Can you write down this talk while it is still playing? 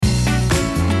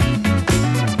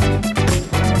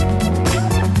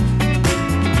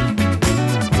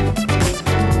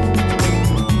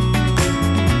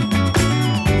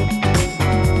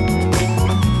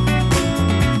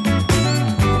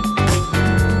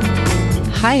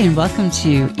Hi, and welcome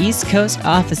to East Coast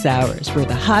Office Hours, where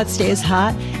the hot stays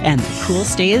hot and the cool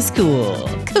stays cool.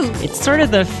 Cool. It's sort of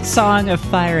the song of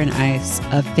fire and ice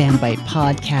of Fanbyte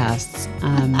podcasts.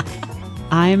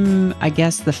 I'm, I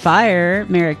guess, the fire,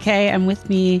 Mary Kay. And with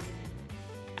me,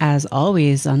 as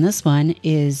always, on this one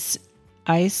is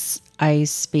Ice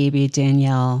Baby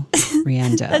Danielle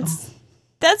Riendeau.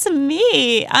 That's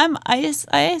me. I'm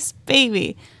Ice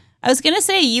Baby. I was going to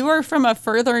say you are from a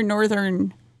further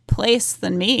northern place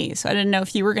than me, so I didn't know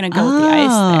if you were going to go with the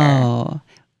ice there.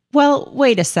 Well,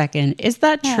 wait a second. Is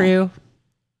that true?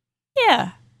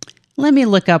 Yeah. Let me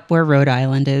look up where Rhode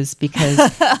Island is, because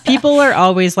people are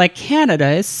always like,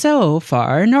 Canada is so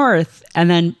far north. And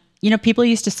then, people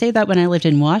used to say that when I lived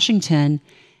in Washington.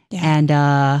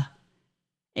 Yeah.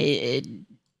 And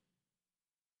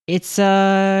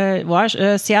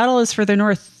Seattle is further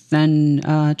north than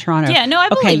Toronto. Yeah, no, I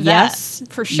believe that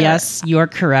for sure. Yes, you are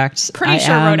correct. Pretty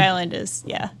sure Rhode Island is,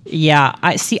 yeah. Yeah,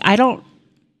 the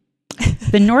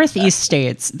Northeast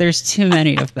states, there's too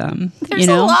many of them. There's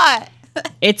a lot.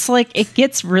 It's like, it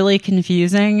gets really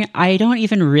confusing. I don't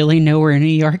even really know where New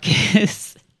York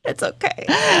is. It's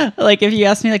okay. Like, if you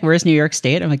ask me, like, where's New York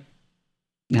State? I'm like,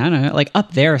 I don't know, like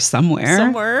up there somewhere.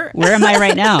 Somewhere. Where am I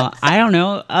right now? I don't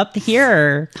know. Up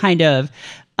here, kind of.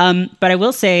 But I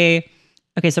will say,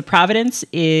 okay, so Providence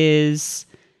is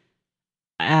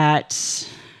at,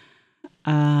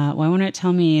 why won't it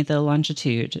tell me the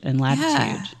longitude and latitude?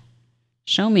 Yeah.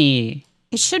 Show me.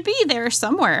 It should be there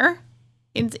somewhere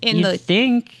in the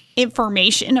think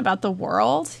information about the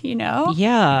world,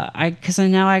 Yeah, because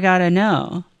now I gotta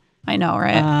know. I know,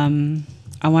 right?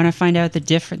 I want to find out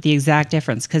the exact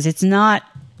difference, because it's not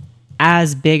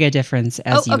as big a difference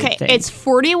as you would think. It's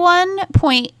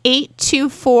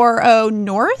 41.8240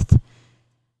 north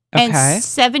and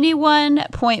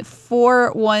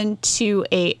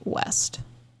 71.4128 west.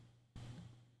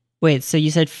 Wait, so you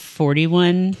said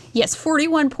 41? Yes,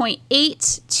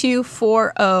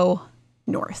 41.8240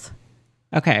 north.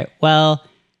 Okay, well,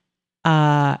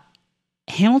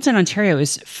 Hamilton, Ontario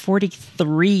is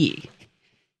 43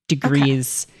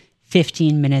 degrees,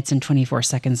 15 minutes and 24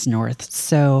 seconds north.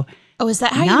 So, is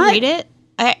that how you rate it?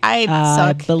 I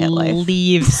suck at life. I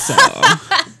believe so.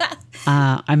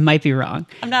 I might be wrong.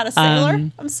 I'm not a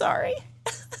sailor. I'm sorry.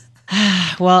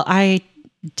 Well, I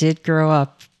did grow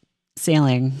up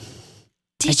sailing.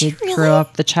 I did really? Grow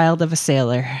up the child of a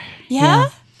sailor. Yeah?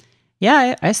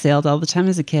 Yeah, I sailed all the time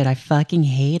as a kid. I fucking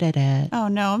hated it. Oh,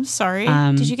 no, I'm sorry.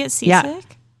 Did you get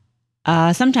seasick?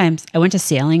 Yeah. Sometimes. I went to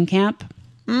sailing camp,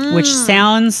 which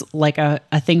sounds like a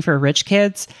thing for rich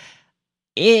kids.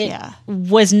 It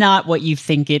was not what you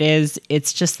think it is.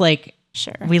 It's just like,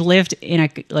 we lived in a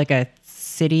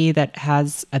city that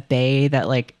has a bay that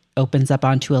like opens up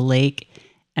onto a lake.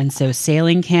 And so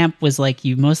sailing camp was like,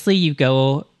 you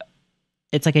go,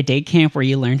 it's like a day camp where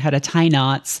you learn how to tie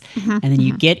knots, and then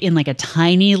you get in like a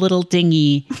tiny little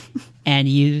dinghy and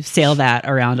you sail that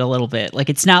around a little bit. Like,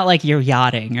 it's not like you're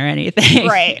yachting or anything.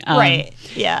 Right, right.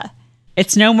 Yeah.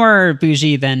 It's no more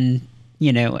bougie than,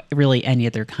 really any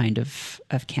other kind of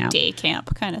camp. Day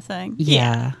camp kind of thing.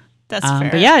 Yeah. That's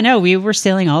fair. But yeah, no, we were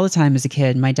sailing all the time as a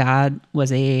kid. My dad was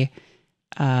he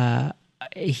did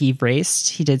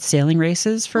sailing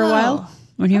races for a while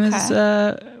when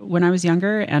when I was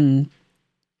younger. And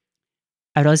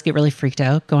I'd always get really freaked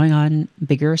out going on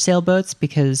bigger sailboats,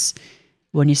 because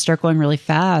when you start going really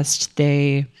fast,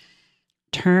 they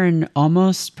turn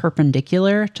almost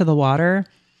perpendicular to the water.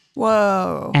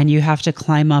 Whoa. And you have to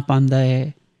climb up on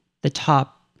the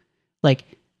top. Like,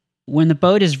 when the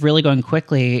boat is really going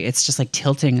quickly, it's just like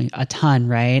tilting a ton,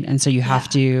 right? And so you have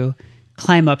to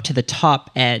climb up to the top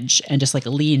edge and just like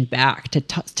lean back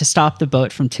to stop the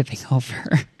boat from tipping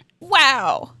over.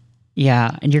 Wow.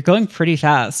 Yeah, and you're going pretty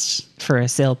fast for a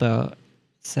sailboat.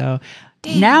 So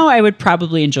now I would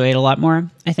probably enjoy it a lot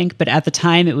more, I think. But at the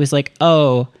time, it was like,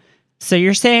 oh, so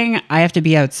you're saying I have to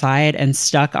be outside and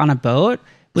stuck on a boat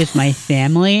with my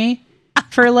family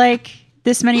for like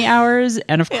this many hours?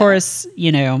 And of course,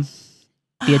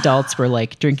 the adults were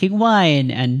like drinking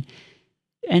wine and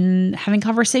having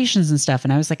conversations and stuff.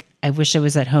 And I was like, I wish I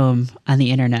was at home on the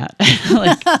internet.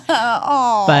 But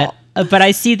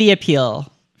I see the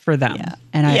appeal for them. Yeah.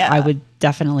 And I would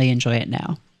definitely enjoy it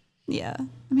now. Yeah.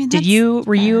 I mean,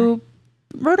 were you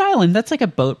Rhode Island? That's like a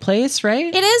boat place,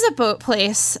 right? It is a boat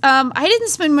place. I didn't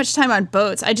spend much time on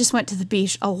boats. I just went to the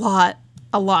beach a lot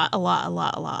of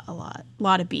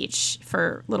beach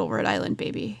for little Rhode Island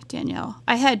baby Danielle.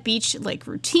 I had beach like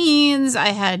routines. I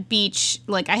had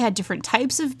different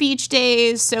types of beach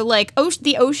days. So like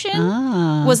the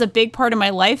ocean was a big part of my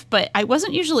life, but I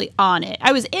wasn't usually on it.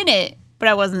 I was in it, but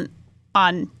I wasn't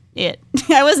on it.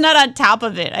 I was not on top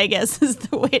of it, I guess is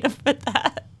the way to put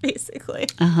that, basically.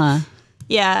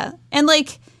 Yeah. And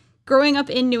like growing up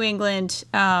in New England,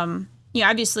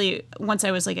 obviously once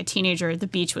I was like a teenager, the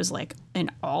beach was like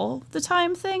an all the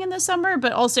time thing in the summer,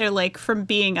 but also like from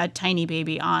being a tiny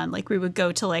baby on, like we would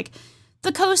go to like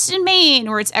the coast in Maine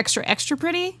where it's extra, extra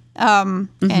pretty. And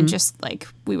just like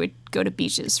we would go to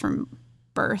beaches from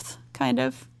birth, kind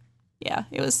of. Yeah,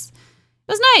 it was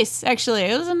nice, actually.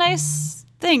 It was a nice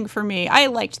thing for me. I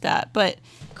liked that, but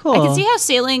cool. I can see how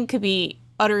sailing could be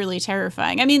utterly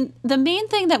terrifying. I mean, the main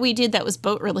thing that we did that was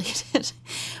boat related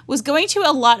was going to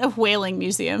a lot of whaling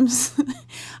museums.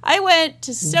 I went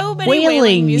to so many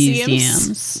whaling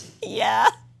museums. Yeah.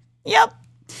 Yep.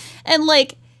 And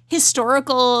like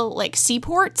historical like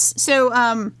seaports. So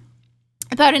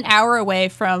about an hour away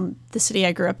from the city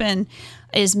I grew up in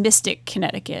is Mystic,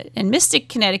 Connecticut. And Mystic,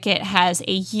 Connecticut has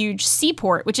a huge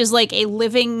seaport, which is like a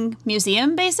living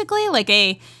museum, basically, like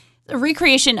a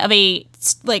recreation of a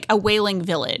whaling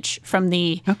village from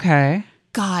the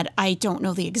God, I don't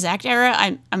know the exact era.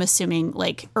 I'm assuming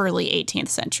like early 18th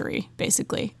century,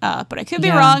 basically. But I could be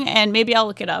wrong, and maybe I'll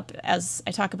look it up as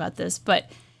I talk about this. But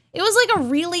it was like a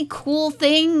really cool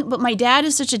thing. But my dad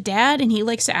is such a dad, and he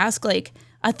likes to ask like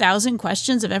 1,000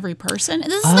 questions of every person.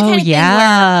 And this is the kind of thing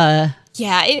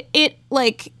where, it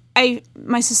like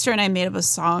my sister and I made up a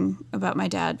song about my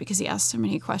dad because he asked so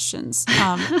many questions.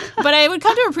 But I would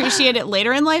come to appreciate it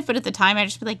later in life. But at the time, I'd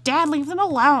just be like, Dad, leave them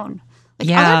alone. Like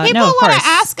other people want to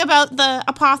ask about the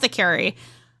apothecary.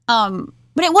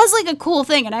 But it was like a cool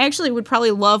thing. And I actually would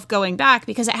probably love going back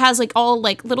because it has like all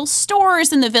like little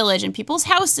stores in the village and people's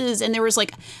houses. And there was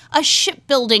like a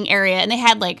shipbuilding area and they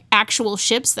had like actual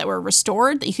ships that were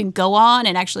restored that you can go on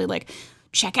and actually like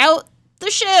check out the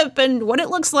ship and what it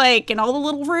looks like and all the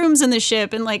little rooms in the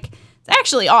ship. And like, it's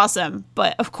actually awesome.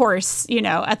 But of course,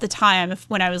 at the time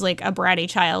when I was like a bratty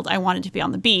child, I wanted to be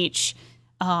on the beach.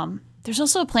 There's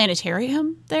also a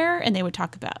planetarium there, and they would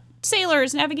talk about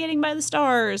sailors navigating by the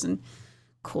stars and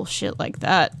cool shit like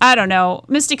that. I don't know.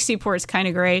 Mystic Seaport's kind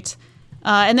of great.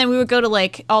 And then we would go to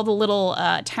like all the little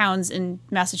towns in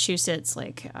Massachusetts,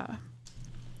 like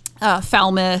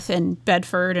Falmouth and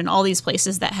Bedford and all these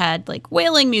places that had like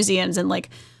whaling museums and like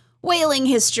whaling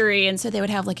history. And so they would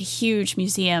have like a huge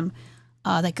museum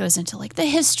that goes into like the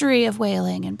history of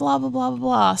whaling and blah, blah, blah, blah,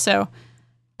 blah. So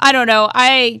I don't know.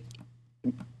 I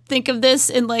think of this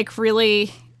in like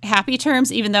really happy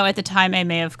terms, even though at the time I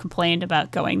may have complained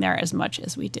about going there as much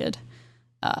as we did.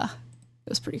 It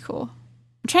was pretty cool.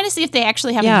 I'm trying to see if they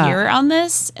actually have a year on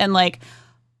this and like,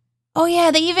 oh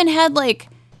yeah, they even had like,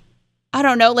 I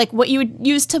don't know, like what you would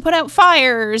use to put out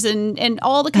fires and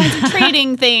all the kinds of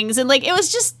trading things. And like, it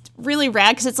was just really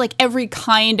rad because it's like every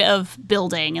kind of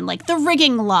building and like the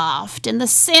rigging loft and the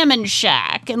salmon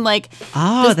shack and like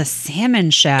the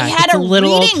salmon shack. It's a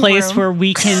little place room where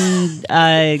we can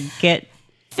get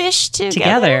fish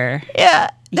together. Yeah,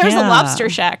 there's a lobster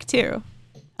shack too,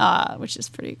 which is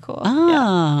pretty cool.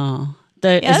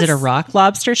 Is it a rock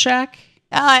lobster shack?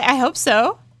 I hope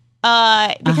so,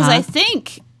 because I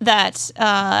think that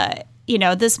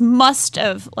this must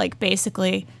have like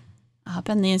basically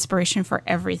been the inspiration for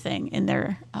everything in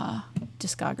their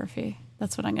discography.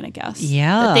 That's what I'm going to guess.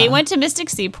 Yeah. That they went to Mystic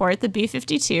Seaport, the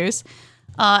B-52s,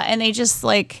 and they just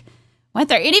like went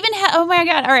there. It even had, oh my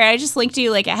God. All right. I just linked to you.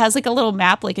 Like it has like a little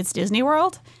map, like it's Disney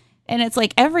World, and it's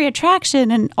like every attraction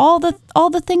and all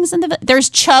the things in there's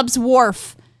Chubb's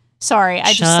Wharf. Sorry.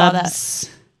 I just saw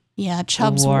that. Yeah.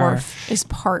 Chubb's Wharf is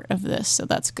part of this. So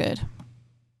that's good.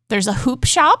 There's a hoop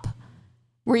shop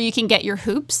where you can get your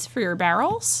hoops for your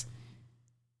barrels.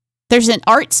 There's an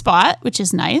art spot, which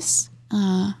is nice.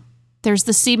 There's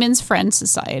the Seaman's Friend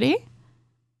Society.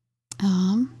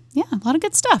 Yeah, a lot of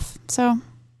good stuff. So,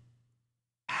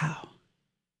 wow.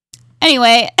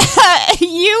 Anyway,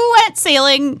 you went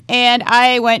sailing, and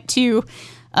I went to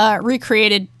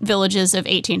recreated villages of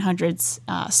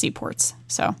 1800s seaports.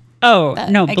 So,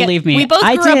 believe me, we both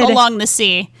grew up along the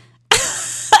sea.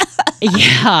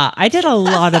 Yeah, I did a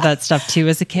lot of that stuff too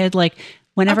as a kid. Like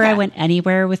whenever I went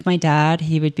anywhere with my dad,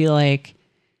 he would be like,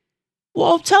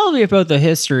 well, tell me about the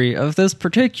history of this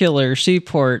particular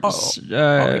seaport's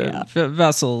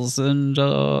vessels and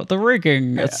the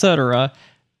rigging, etc.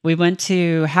 We went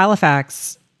to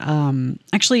Halifax.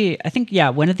 Actually, I think,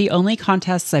 one of the only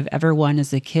contests I've ever won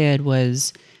as a kid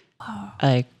was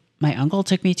like my uncle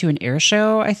took me to an air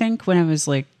show, I think, when I was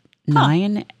like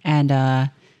 9,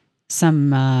 and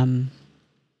some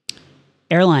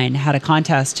airline had a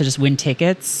contest to just win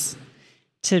tickets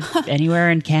to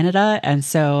anywhere in Canada. And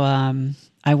so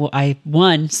I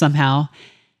won somehow.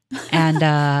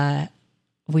 And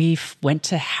we went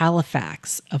to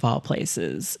Halifax, of all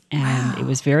places, and it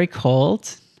was very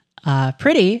cold.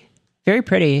 Pretty, very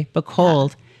pretty, but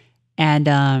cold. And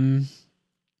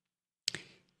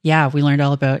we learned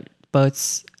all about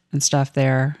boats and stuff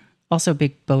there. Also a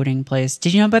big boating place.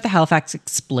 Did you know about the Halifax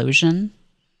explosion?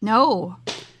 No.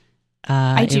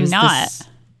 I do not.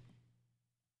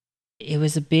 It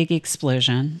was a big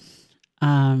explosion. It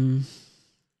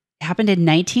happened in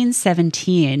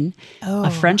 1917.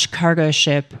 A French cargo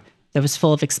ship that was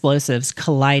full of explosives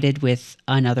collided with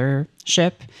another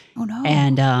ship. Oh, no.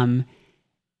 And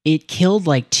it killed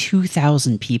like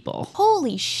 2,000 people.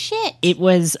 Holy shit. It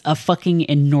was a fucking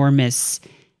enormous...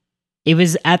 It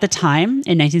was, at the time,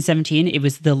 in 1917, it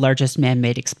was the largest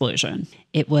man-made explosion.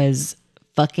 It was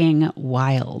fucking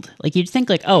wild. Like, you'd think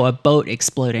like, oh, a boat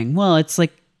exploding. Well, it's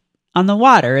like on the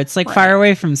water. It's like far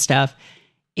away from stuff.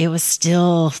 It was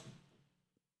still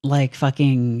like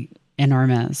fucking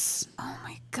enormous. Oh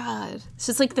my God.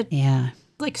 So it's like the... Yeah.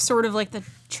 Like sort of like the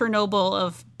Chernobyl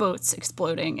of boats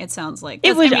exploding. It sounds like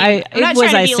it would. I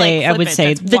would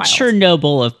say the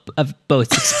Chernobyl of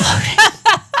boats exploding.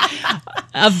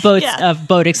 Of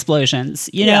boat explosions.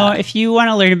 You know, if you want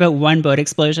to learn about one boat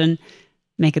explosion,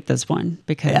 make it this one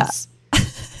because.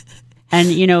 And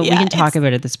we can talk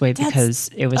about it this way because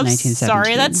it was 1917.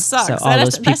 Sorry, that sucks. So all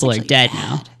those people are dead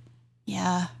now.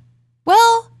 Yeah.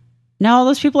 Well, no, all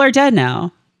those people are dead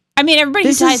now. I mean,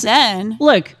 everybody died then.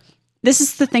 Look. This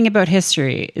is the thing about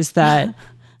history is that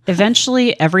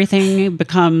eventually everything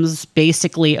becomes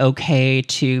basically okay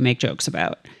to make jokes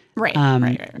about. Right.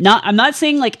 I'm not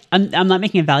saying like I'm not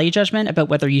making a value judgment about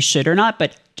whether you should or not,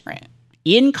 but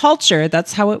in culture,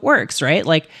 that's how it works, right?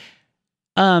 Like,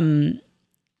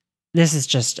 this is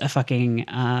just a fucking.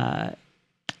 I'm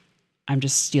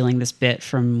just stealing this bit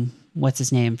from what's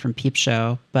his name from Peep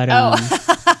Show, but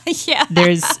yeah.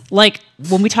 There's like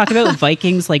when we talk about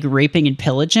Vikings like raping and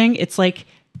pillaging, it's like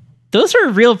those are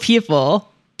real people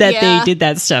that they did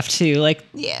that stuff to. Like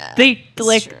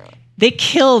they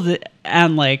killed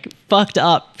and like fucked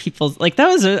up people. Like that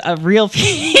was a real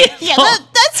people. Yeah,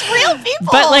 that's real people.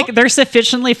 But like they're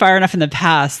sufficiently far enough in the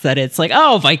past that it's like,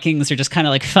 oh, Vikings are just kind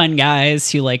of like fun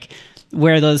guys who like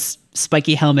wear those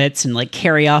spiky helmets and like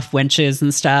carry off wenches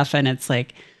and stuff. And it's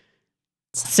like,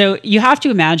 so you have to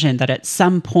imagine that at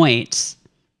some point,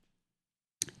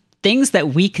 things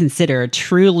that we consider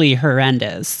truly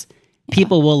horrendous,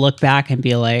 people will look back and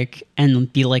be like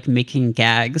making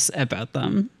gags about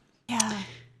them. Yeah.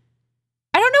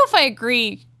 I don't know if I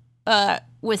agree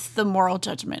with the moral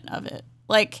judgment of it.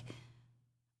 Like,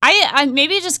 I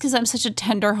maybe just because I'm such a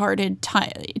tender-hearted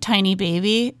tiny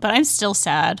baby, but I'm still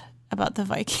sad about the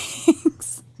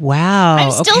Vikings. Wow.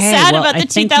 I'm still sad about the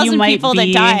 2,000 people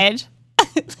that died.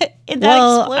 In that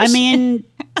explosion. I mean,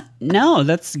 no,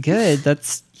 that's good.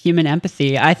 That's human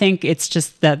empathy. I think it's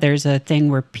just that there's a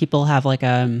thing where people have like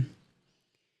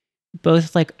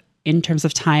both like in terms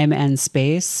of time and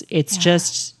space, it's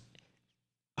just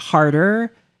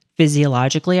harder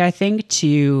physiologically, I think,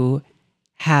 to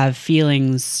have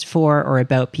feelings for or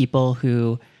about people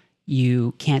who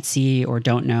you can't see or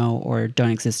don't know or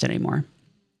don't exist anymore.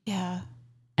 Yeah.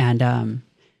 And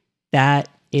that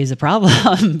is a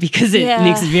problem because it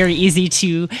makes it very easy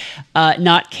to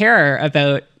not care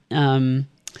about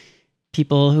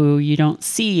people who you don't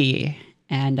see,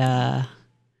 and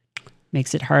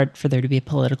makes it hard for there to be a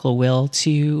political will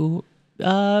to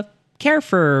care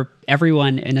for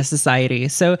everyone in a society.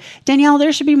 So Danielle,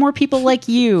 there should be more people like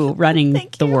you running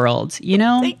the world, you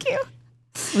know? Thank you.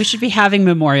 We should be having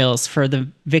memorials for the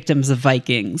victims of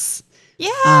Vikings.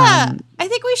 Yeah, I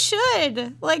think we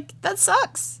should. Like, that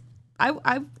sucks.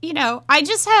 I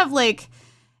just have like,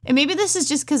 and maybe this is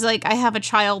just because like I have a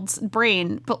child's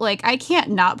brain, but like I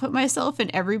can't not put myself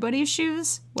in everybody's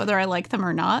shoes, whether I like them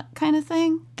or not, kind of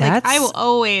thing. Like I will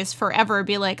always forever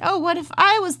be like, oh, what if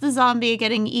I was the zombie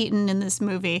getting eaten in this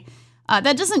movie?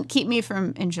 That doesn't keep me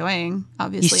from enjoying,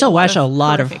 obviously. You still watch a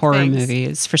lot of horror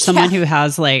movies. For someone who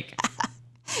has like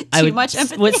too much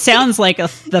empathy. What sounds like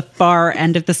the far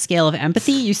end of the scale of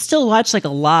empathy, you still watch like a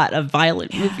lot of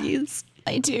violent movies.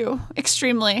 I do,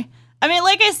 extremely. I mean,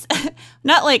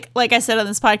 not like I said on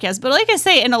this podcast, but like I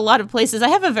say in a lot of places, I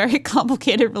have a very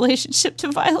complicated relationship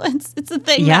to violence. It's a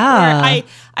thing where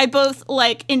I both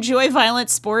like enjoy violent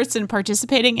sports and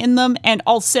participating in them, and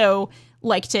also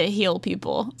like to heal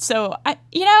people. So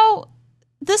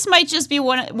this might just be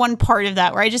one part of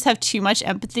that where I just have too much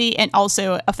empathy and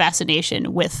also a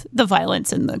fascination with the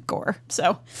violence and the gore.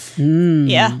 So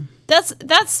yeah,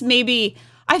 that's maybe.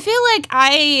 I feel like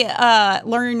I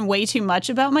learn way too much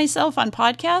about myself on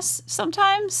podcasts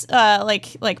sometimes,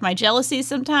 like my jealousy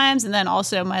sometimes, and then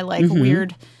also my like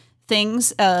weird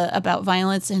things about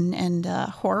violence and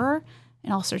horror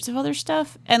and all sorts of other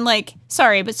stuff. And like,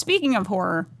 sorry, but speaking of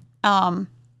horror, I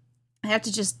have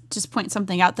to just point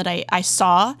something out that I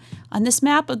saw on this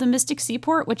map of the Mystic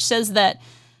Seaport, which says that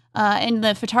in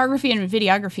the photography and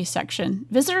videography section,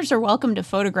 visitors are welcome to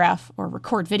photograph or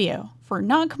record video for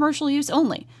non-commercial use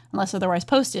only, unless otherwise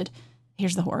posted.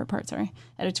 Here's the horror part, sorry.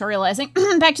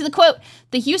 Editorializing. Back to the quote.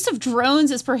 The use of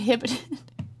drones is prohibited.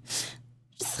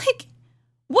 Just like,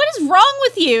 what is wrong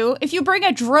with you if you bring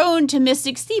a drone to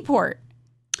Mystic Seaport?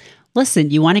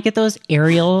 Listen, you want to get those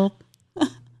aerial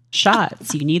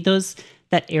shots. You need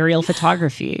that aerial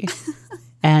photography.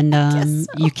 And so.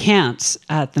 You can't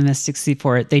at the Mystic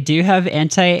Seaport. They do have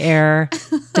anti-air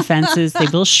defenses. They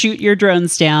will shoot your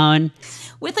drones down.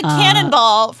 With a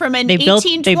cannonball from an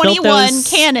 1821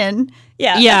 cannon.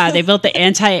 Yeah. Yeah, they built the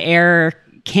anti-air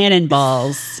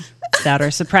cannonballs that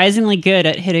are surprisingly good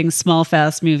at hitting small,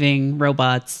 fast-moving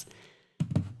robots.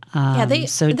 They're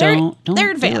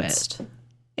advanced. Do it.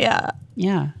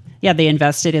 Yeah. Yeah, they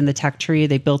invested in the tech tree.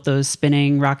 They built those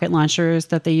spinning rocket launchers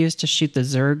that they used to shoot the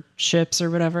Zerg ships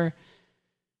or whatever.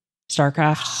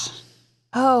 StarCraft.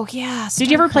 Oh, yeah.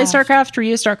 Did you ever play StarCraft? Were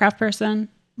you a StarCraft person?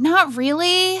 Not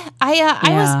really. I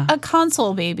was a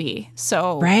console baby,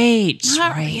 so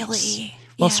not really.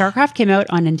 Well, StarCraft came out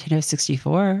on Nintendo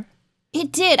 64.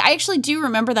 It did. I actually do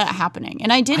remember that happening,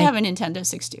 and I did have a Nintendo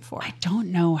 64. I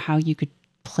don't know how you could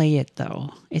play it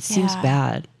though. It seems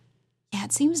bad. Yeah,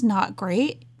 it seems not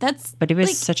great. But it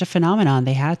was such a phenomenon.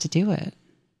 They had to do it.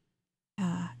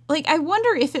 Like, I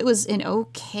wonder if it was an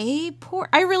okay port.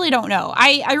 I really don't know.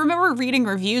 I remember reading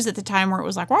reviews at the time where it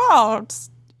was like, wow,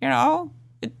 it's,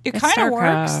 it kind of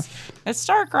works. It's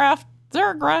StarCraft,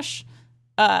 Zerg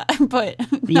but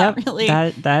not really.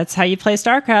 That's how you play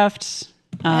StarCraft.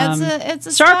 It's a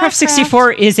StarCraft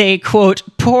 64 is a quote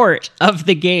port of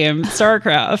the game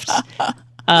StarCraft.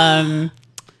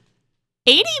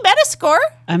 80 Metascore.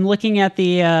 I'm looking at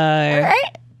the all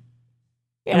right.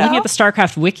 looking at the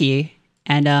StarCraft wiki,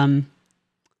 and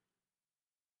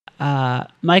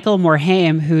Michael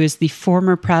Morhaime, who is the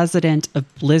former president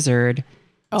of Blizzard,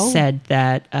 said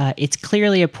that it's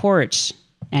clearly a port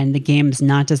and the game's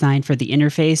not designed for the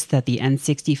interface that the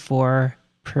N64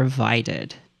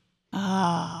 provided.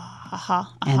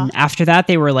 And after that,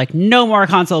 they were like, no more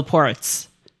console ports.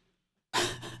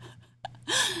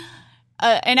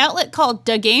 An outlet called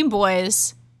Da Game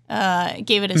Boys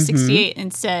gave it a 68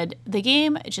 and said, the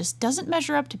game just doesn't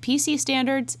measure up to PC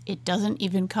standards. It doesn't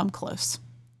even come close.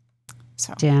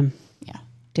 So, damn. Yeah.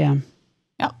 Damn.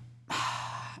 Yep.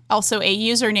 Also, a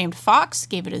user named Fox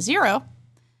gave it a 0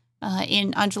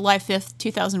 on July 5th,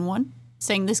 2001,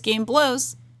 saying this game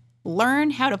blows.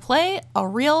 Learn how to play a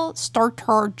real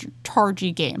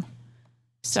StarChargy game.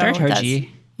 So StarChargy?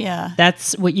 Yeah.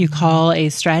 That's what you call a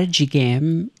strategy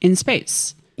game in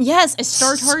space. Yes, a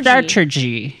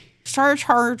StarChargy.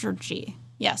 StarChargy.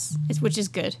 Yes, which is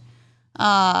good.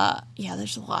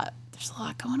 There's a lot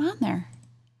going on there.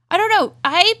 I don't know.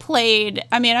 I played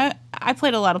a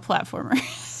lot of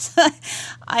platformers.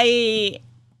 I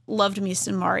loved me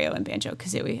some Mario and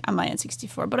Banjo-Kazooie on my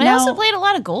N64, but I also played a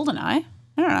lot of GoldenEye.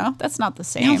 I don't know. That's not the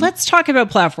same. Now let's talk about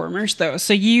platformers, though.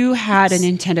 So you had a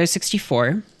Nintendo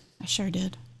 64. I sure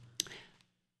did.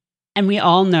 And we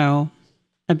all know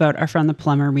about our friend the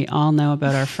plumber. We all know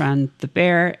about our friend the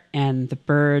bear and the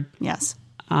bird. Yes.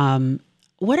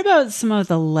 What about some of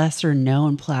the lesser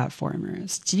known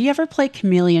platformers? Did you ever play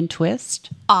Chameleon Twist?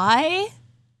 I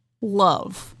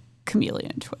love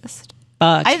Chameleon Twist.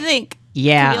 I think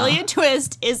Chameleon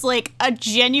Twist is like a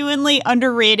genuinely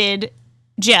underrated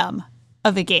gem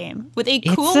of a game with a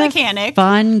cool mechanic.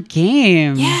 Fun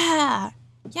game. Yeah.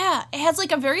 Yeah. It has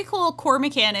like a very cool core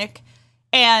mechanic,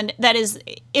 and that is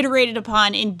iterated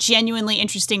upon in genuinely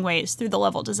interesting ways through the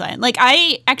level design. Like,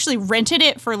 I actually rented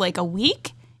it for like a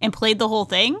week and played the whole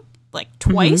thing like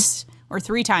twice or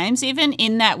 3 times even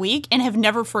in that week, and have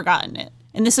never forgotten it.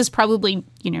 And this is probably,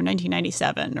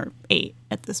 1997 or 8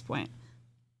 at this point.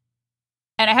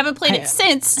 And I haven't played it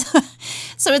since.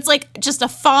 So it's like just a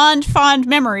fond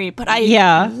memory, but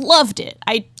I loved it.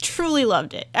 I truly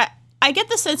loved it. I get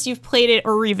the sense you've played it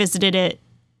or revisited it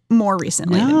more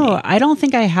recently than me. No, I don't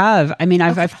think I have. I mean,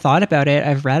 I've thought about it.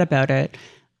 I've read about it.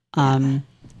 I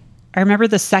remember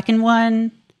the second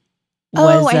one.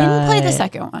 I didn't play the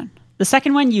second one. The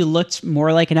second one, you looked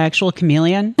more like an actual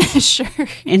chameleon. Sure.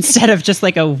 Instead of just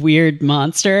like a weird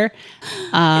monster.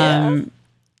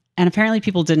 And apparently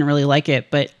people didn't really like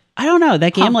it, but I don't know.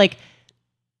 That game,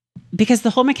 because the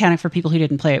whole mechanic for people who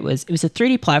didn't play it was a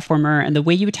 3D platformer, and the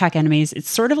way you attack enemies, it's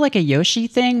sort of like a Yoshi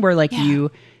thing where you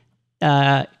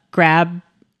grab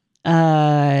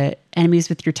enemies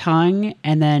with your tongue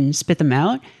and then spit them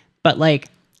out. But like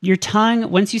your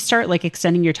tongue, once you start like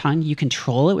extending your tongue, you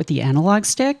control it with the analog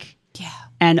stick. Yeah.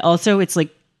 And also it's like,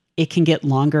 it can get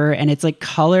longer and it's like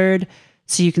colored.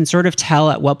 So you can sort of tell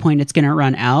at what point it's going to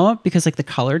run out because like the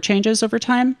color changes over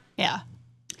time. Yeah.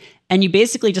 And you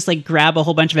basically just like grab a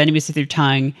whole bunch of enemies with your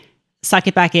tongue, suck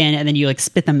it back in, and then you like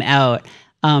spit them out.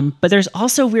 But there's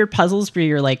also weird puzzles where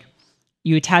you're like,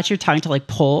 you attach your tongue to like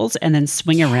poles and then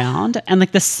swing around. And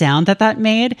like the sound that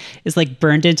made is like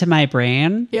burned into my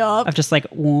brain. Yup. Of just like,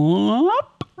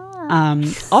 whoop.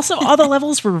 Also, all the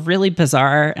levels were really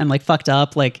bizarre and like fucked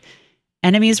up. Like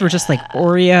enemies were just like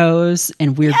Oreos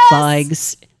and weird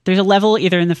bugs. There's a level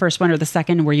either in the first one or the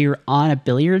second where you're on a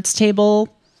billiards table.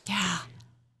 Yeah.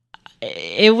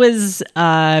 It was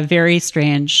very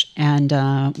strange and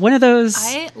one of those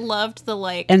I loved the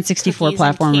like N64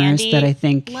 platformers that I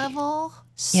think level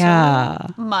so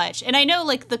much. And I know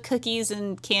like the cookies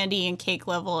and candy and cake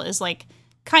level is like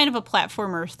kind of a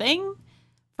platformer thing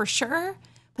for sure.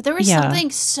 But there was something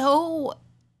so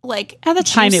like at the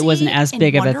time it wasn't as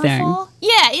big of a thing.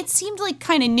 Yeah, it seemed like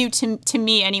kind of new to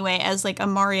me anyway, as like a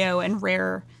Mario and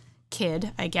Rare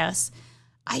kid, I guess.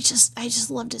 I just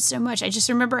loved it so much. I just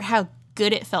remember how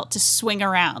good it felt to swing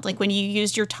around. Like when you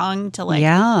used your tongue to like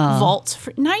vault,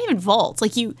 not even vault.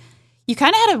 Like you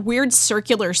kind of had a weird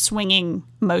circular swinging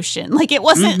motion. Like it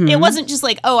wasn't just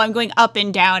like, oh, I'm going up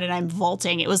and down and I'm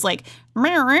vaulting. It was like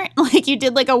you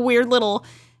did like a weird little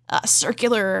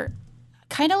circular,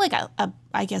 kind of like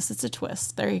I guess it's a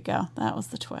twist. There you go. That was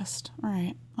the twist. All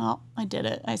right. Well, I did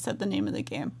it. I said the name of the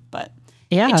game, but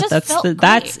yeah, it just felt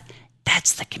great.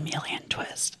 That's the chameleon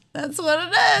twist. That's what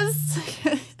it is.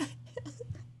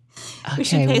 We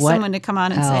should pay someone to come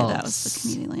on and say that was the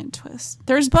chameleon twist.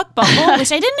 There's Buck Bumble,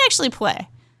 which I didn't actually play.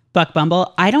 Buck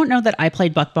Bumble. I don't know that I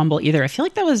played Buck Bumble either. I feel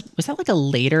like was that like a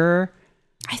later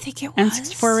I think it was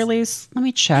N64 release? Let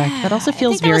me check. Yeah, that also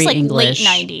feels I think very that was like English.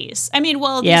 Late 90s. I mean,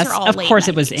 well, yes, these are all of late course 90s,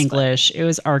 it was English. It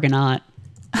was Argonaut.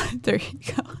 There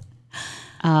you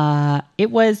go.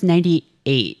 It was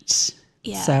 98.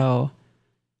 Yeah. So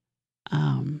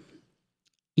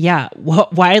yeah,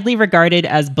 widely regarded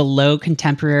as below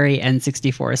contemporary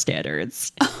N64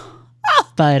 standards.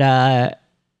 But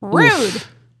rude.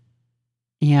 Oof.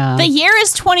 Yeah. The year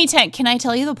is 2010. Can I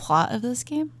tell you the plot of this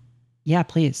game? Yeah,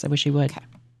 please. I wish you would.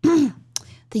 Okay.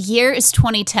 The year is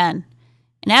 2010.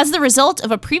 And as the result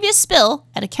of a previous spill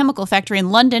at a chemical factory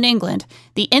in London, England,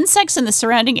 the insects in the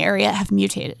surrounding area have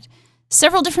mutated.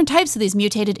 Several different types of these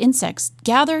mutated insects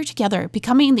gather together,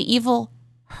 becoming the evil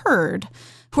herd,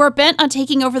 who are bent on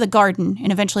taking over the garden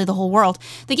and eventually the whole world.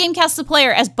 The game casts the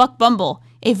player as Buck Bumble,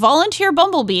 a volunteer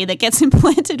bumblebee that gets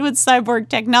implanted with cyborg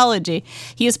technology.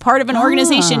 He is part of an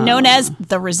organization known as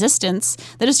the Resistance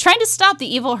that is trying to stop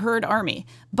the evil herd army.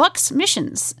 Buck's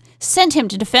missions send him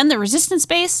to defend the Resistance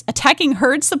base, attacking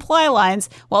herd supply lines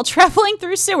while traveling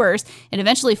through sewers, and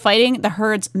eventually fighting the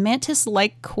herd's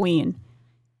mantis-like queen.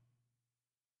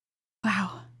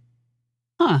 Wow.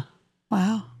 Huh.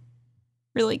 Wow.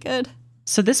 Really good.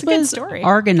 So this was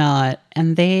Argonaut,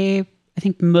 and I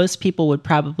think most people would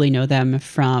probably know them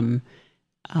from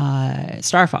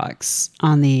Star Fox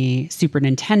on the Super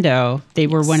Nintendo. They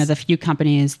were one of the few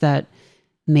companies that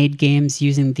made games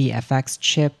using the FX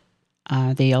chip.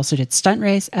 They also did Stunt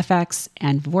Race, FX,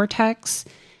 and Vortex.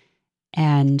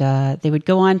 And they would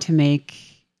go on to make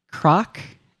Croc,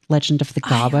 Legend of the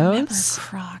Gobbos. I remember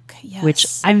Croc, yes. Which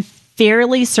I'm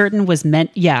fairly certain was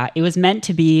meant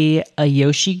to be a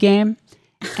Yoshi game.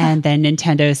 And then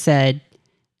Nintendo said,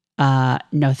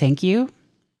 no, thank you.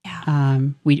 Yeah.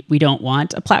 We don't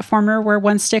want a platformer where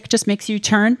one stick just makes you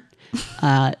turn.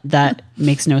 That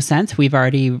makes no sense. We've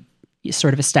already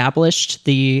sort of established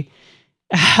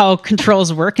how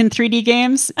controls work in 3D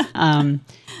games. And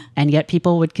yet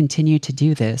people would continue to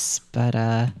do this. But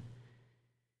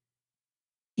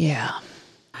yeah.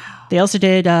 They also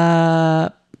did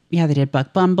they did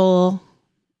Buck Bumble.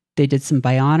 They did some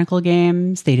Bionicle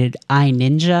games. They did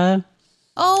iNinja.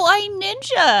 Oh,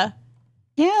 iNinja.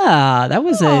 Yeah, that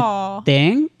was a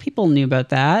thing. People knew about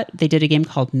that. They did a game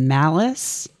called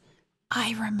Malice.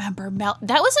 I remember that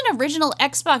was an original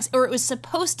Xbox, or it was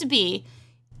supposed to be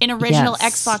an original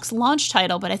Xbox launch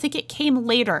title, but I think it came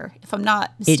later, if I'm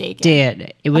not mistaken. It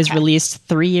did. It was released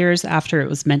 3 years after it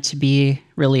was meant to be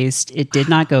released. It did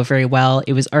not go very well.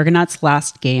 It was Argonaut's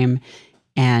last game,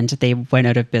 and they went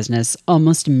out of business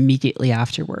almost immediately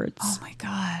afterwards. Oh my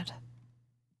God.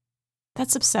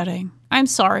 That's upsetting. I'm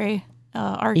sorry,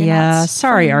 Argonauts. Yeah,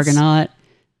 sorry, friends. Argonaut.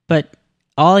 But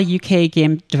all UK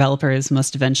game developers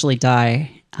must eventually die.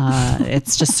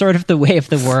 It's just sort of the way of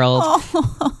the world.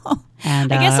 Oh.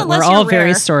 And I guess we're all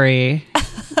very sorry.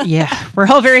 Yeah, we're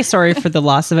all very sorry for the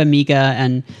loss of Amiga,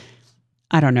 and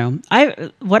I don't know.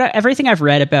 Everything I've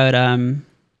read about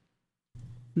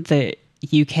the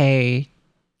UK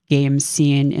game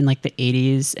scene in like the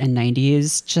 80s and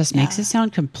 90s just makes it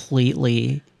sound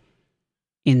completely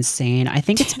insane. I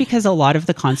think it's because a lot of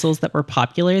the consoles that were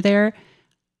popular there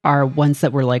are ones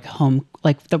that were like home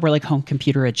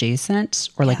computer adjacent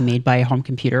or like made by home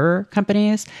computer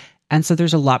companies. And so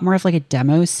there's a lot more of like a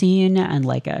demo scene and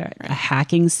like a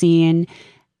hacking scene,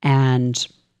 and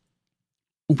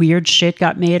weird shit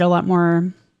got made a lot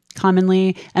more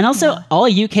commonly. And also all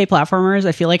UK platformers,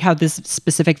 I feel like have this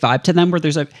specific vibe to them where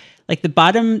there's like the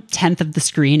bottom 10th of the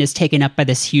screen is taken up by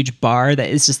this huge bar that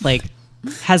is just like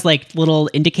has like little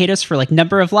indicators for like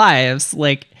number of lives,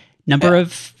 like number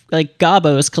of like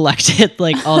gobos collected,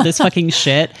 like all this fucking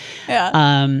shit.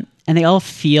 And they all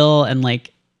feel and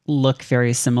like look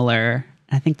very similar.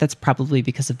 I think that's probably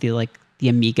because of the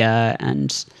Amiga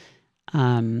and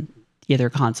the other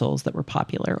consoles that were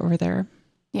popular over there.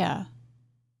 Yeah.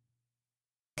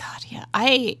 God, yeah.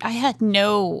 I had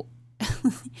no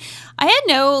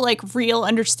like real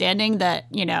understanding that,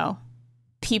 you know,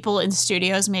 people in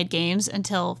studios made games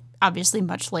until obviously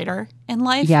much later in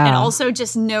life. Yeah. And also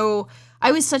just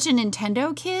I was such a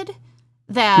Nintendo kid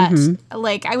that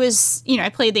like I was, you know, I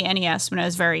played the NES when I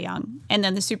was very young, and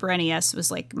then the Super NES was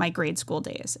like my grade school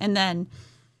days. And then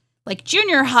like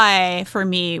junior high for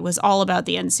me was all about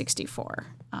the N64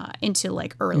 into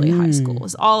like early high school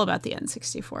was all about the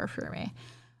N64 for me.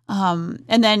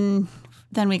 And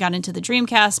then we got into the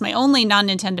Dreamcast, my only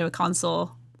non-Nintendo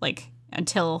console, like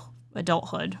until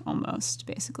adulthood almost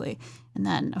basically. And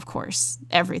then of course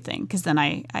everything, because then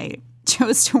I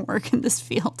chose to work in this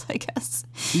field, I guess.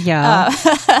 Yeah.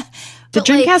 The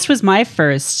Dreamcast was my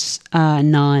first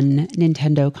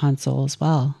non-Nintendo console as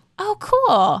well. Oh,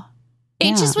 cool.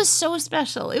 It just was so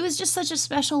special. It was just such a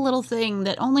special little thing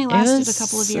that only lasted a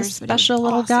couple of years. A special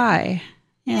little guy.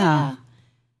 Yeah.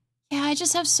 Yeah, I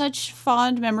just have such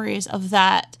fond memories of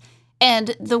that.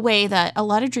 And the way that a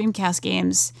lot of Dreamcast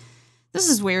games, this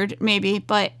is weird maybe,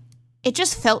 but it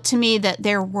just felt to me that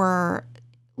there were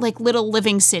like little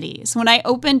living cities. When I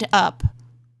opened up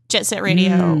Jet Set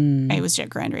Radio, it was Jet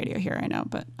Grand Radio here, I know,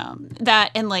 but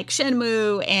that and like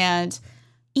Shenmue, and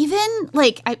even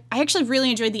like I actually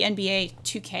really enjoyed the NBA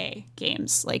 2K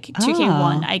games, like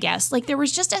 2K1, I guess. Like there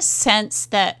was just a sense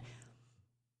that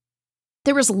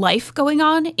there was life going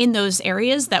on in those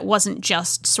areas that wasn't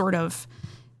just sort of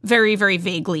very, very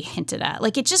vaguely hinted at.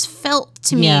 Like it just felt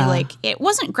to me like it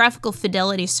wasn't graphical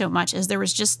fidelity so much as there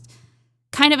was just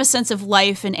kind of a sense of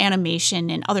life and animation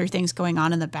and other things going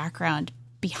on in the background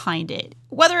behind it.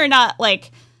 Whether or not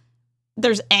like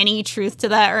there's any truth to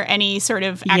that or any sort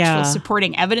of actual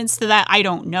supporting evidence to that, I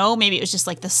don't know. Maybe it was just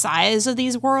like the size of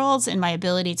these worlds and my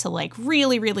ability to like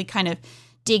really, really kind of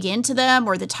dig into them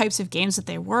or the types of games that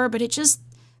they were, but it just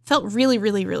felt really,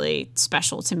 really, really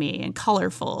special to me and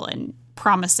colorful and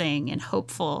promising and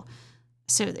hopeful.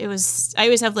 So I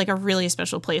always have like a really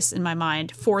special place in my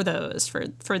mind for those,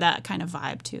 for that kind of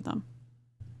vibe to them.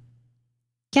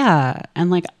 Yeah. And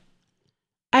like,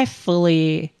 I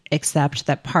fully accept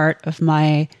that part of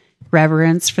my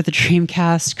reverence for the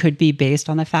Dreamcast could be based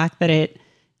on the fact that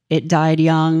it died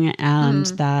young, and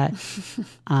that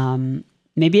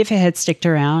maybe if it had stuck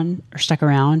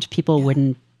around, people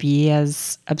wouldn't be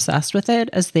as obsessed with it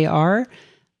as they are.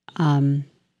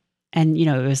 And, you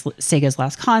know, it was Sega's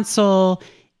last console.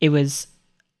 It was,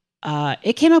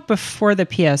 it came out before the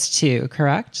PS2,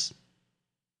 correct?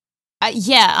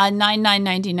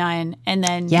 99.99, and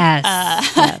then yes.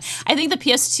 I think the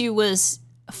PS2 was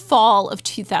fall of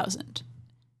 2000.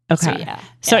 Okay,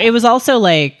 so it was also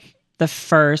like the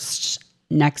first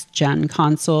next gen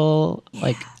console,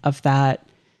 like of that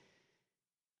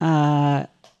kind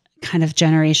of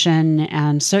generation,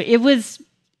 and so it was.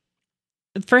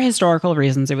 For historical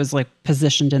reasons, it was like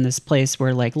positioned in this place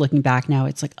where, like, looking back now,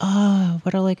 it's like, oh,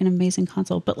 what an amazing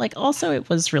console. But like, also, it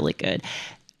was really good.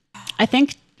 I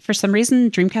think for some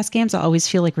reason, Dreamcast games always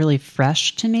feel like really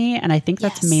fresh to me, and I think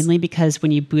that's mainly because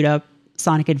when you boot up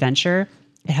Sonic Adventure,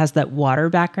 it has that water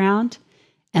background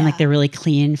and like the really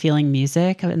clean feeling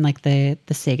music and like the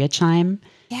Sega chime.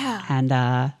 Yeah,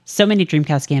 and so many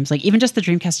Dreamcast games, like even just the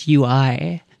Dreamcast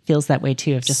UI feels that way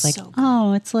too. Of just like,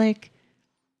 oh, it's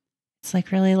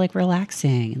like really like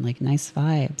relaxing and like nice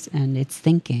vibes, and it's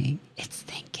thinking.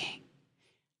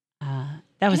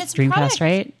 That was Dreamcast,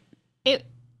 right?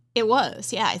 It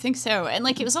was, yeah, I think so. And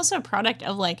like it was also a product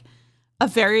of like a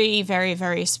very, very,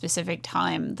 very specific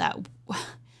time that,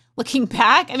 looking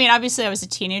back, I mean, obviously I was a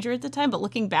teenager at the time, but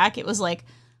looking back, it was like,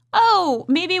 oh,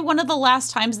 maybe one of the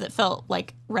last times that felt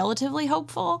like relatively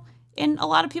hopeful in a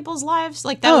lot of people's lives.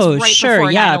 Like that was right sure,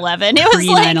 before yeah. 9/11. It was Pre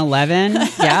like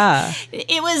 9/11. Yeah.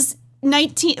 it was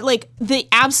the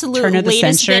absolute Turn of the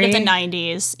latest bit of century. the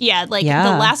 90s. Yeah, like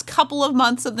Yeah. the last couple of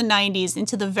months of the 90s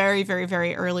into the very, very,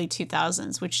 very early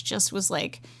 2000s, which just was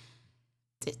like,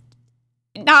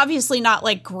 obviously not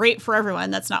like great for everyone.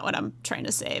 That's not what I'm trying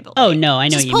to say. But like, no, I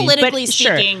know just you mean. politically But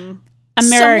sure. speaking,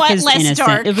 America's somewhat less innocent.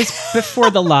 dark. It was before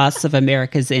the loss of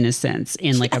America's innocence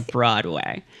in like a broad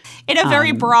way. In a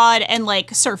very broad and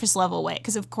like surface level way,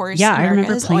 because of course, Yeah, I America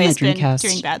remember has playing always the been Dreamcast.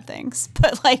 doing bad things.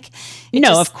 But like,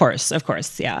 Of course,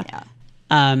 yeah.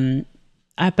 yeah.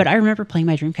 But I remember playing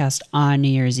my Dreamcast on New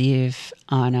Year's Eve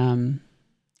on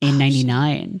in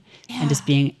 '99, and just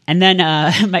being. And then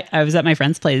I was at my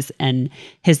friend's place, and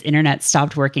his internet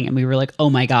stopped working, and we were like, "Oh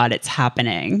my god, it's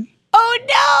happening!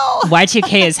 Oh no!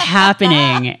 Y2K is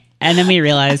happening!" And then we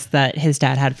realized that his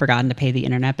dad had forgotten to pay the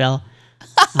internet bill.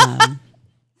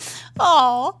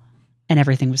 Oh. And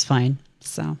everything was fine.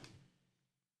 So.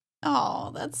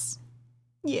 Oh, that's,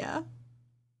 yeah.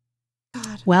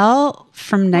 God. Well,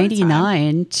 from What a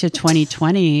 99 to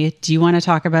 2020, do you want to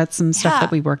talk about some stuff Yeah.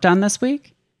 that we worked on this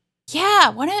week? Yeah.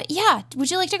 Would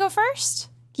you like to go first?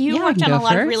 You Yeah, I worked can on a go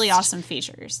lot of really first. awesome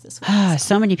features this week.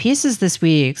 So many pieces this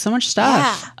week, so much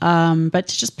stuff. But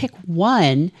to just pick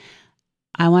one,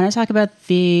 I want to talk about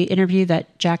the interview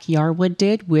that Jack Yarwood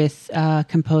did with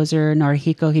composer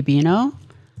Norihiko Hibino,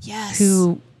 Yes.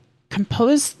 who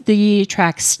composed the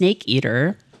track Snake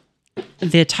Eater,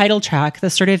 the title track, the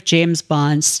sort of James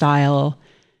Bond style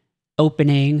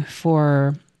opening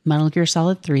for Metal Gear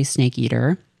Solid 3 Snake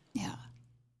Eater. Yeah.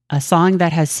 A song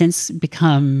that has since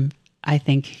become, I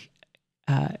think,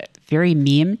 very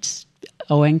memed,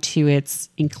 owing to its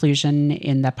inclusion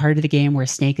in that part of the game where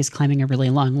Snake is climbing a really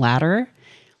long ladder.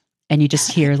 And you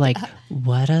just hear like,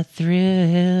 what a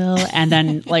thrill. And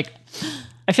then like,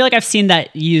 I feel like I've seen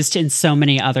that used in so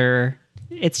many other,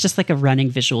 it's just like a running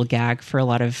visual gag for a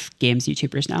lot of games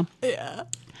YouTubers now. Yeah.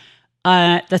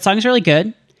 That song's really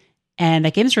good. And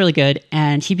that game's really good.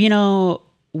 And Hibino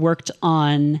worked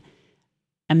on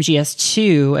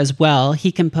MGS2 as well.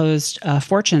 He composed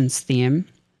Fortune's theme.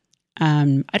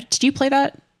 Did you play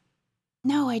that?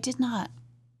 No, I did not.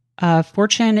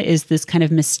 Fortune is this kind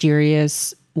of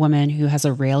mysterious woman who has a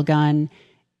railgun,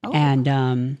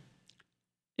 and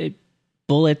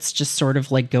bullets just sort of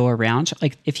like go around.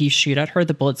 Like if you shoot at her,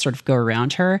 the bullets sort of go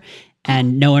around her,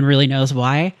 and no one really knows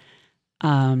why.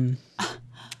 And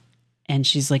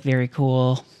she's like very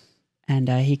cool. And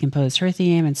he composed her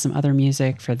theme and some other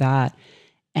music for that.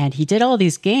 And he did all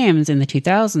these games in the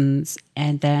 2000s,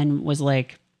 and then was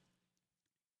like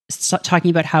talking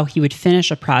about how he would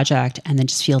finish a project and then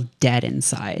just feel dead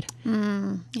inside.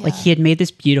 Yeah. Like he had made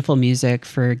this beautiful music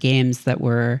for games that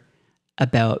were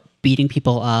about beating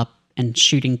people up and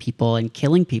shooting people and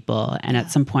killing people. And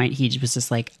at some point he was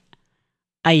just like,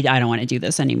 I don't want to do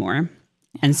this anymore.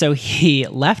 And so he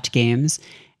left games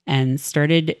and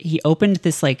he opened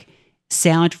this like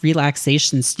sound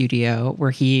relaxation studio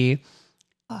where he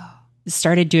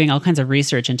started doing all kinds of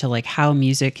research into like how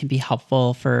music can be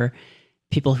helpful for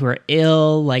people who are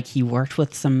ill. Like he worked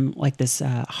with some like this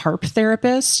harp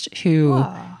therapist who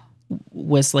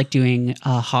was like doing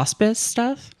hospice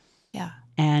stuff. Yeah.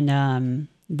 And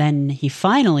then he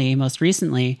finally, most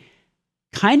recently,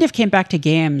 kind of came back to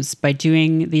games by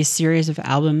doing these series of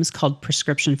albums called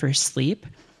Prescription for Sleep.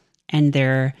 And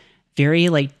they're very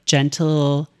like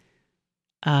gentle,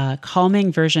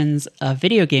 calming versions of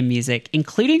video game music,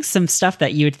 including some stuff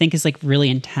that you would think is like really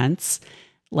intense,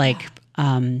 like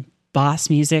boss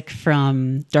music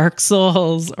from Dark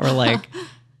Souls or like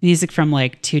music from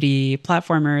like 2D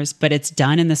platformers, but it's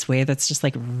done in this way that's just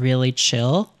like really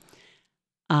chill.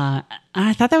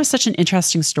 I thought that was such an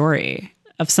interesting story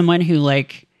of someone who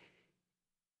like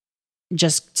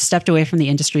just stepped away from the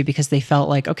industry because they felt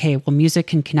like, okay, well, music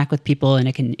can connect with people and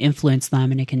it can influence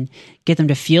them and it can get them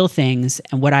to feel things.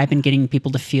 And what I've been getting people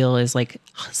to feel is like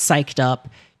psyched up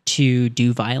to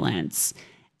do violence.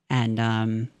 And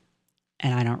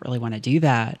I don't really want to do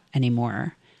that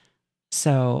anymore.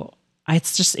 So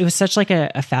it was such like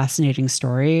a fascinating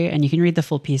story. And you can read the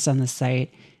full piece on the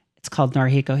site. It's called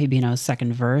Norihiko Hibino's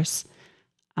Second Verse.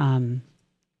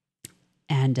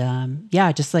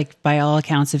 Just like by all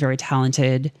accounts, a very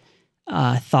talented,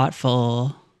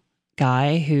 thoughtful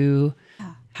guy who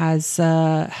has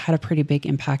had a pretty big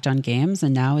impact on games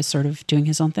and now is sort of doing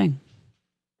his own thing.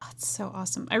 That's so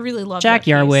awesome. I really love Jack that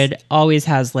piece. Yarwood always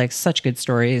has like such good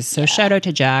stories. So shout out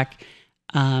to Jack.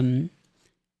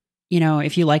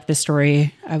 If you like this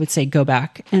story, I would say go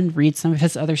back and read some of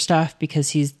his other stuff because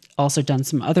he's also done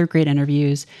some other great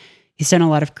interviews. He's done a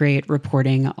lot of great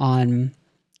reporting on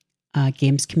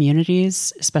games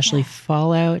communities, especially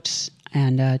Fallout,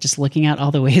 and just looking at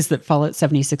all the ways that Fallout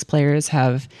 76 players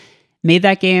have made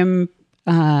that game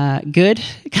good,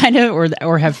 kind of,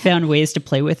 or have found ways to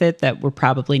play with it that were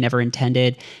probably never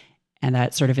intended, and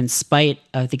that sort of in spite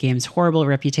of the game's horrible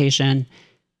reputation,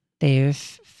 they've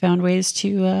found ways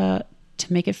to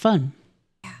make it fun.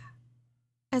 Yeah,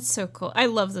 that's so cool. I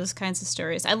love those kinds of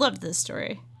stories. I loved this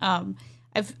story.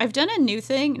 I've done a new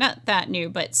thing, not that new,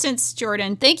 but since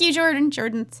Jordan, thank you, Jordan.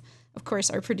 Jordan's, of course,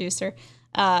 our producer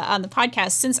on the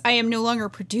podcast. Since I am no longer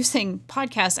producing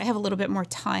podcasts, I have a little bit more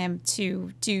time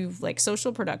to do like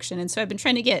social production. And so I've been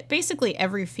trying to get basically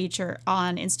every feature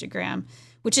on Instagram,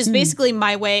 which is basically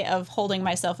my way of holding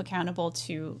myself accountable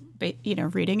to,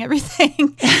 reading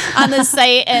everything on the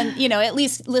site and, at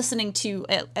least listening to,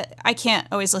 I can't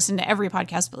always listen to every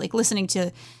podcast, but like listening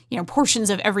to, portions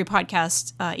of every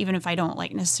podcast, even if I don't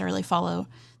like necessarily follow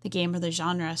the game or the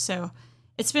genre. So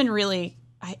it's been really,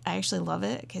 I actually love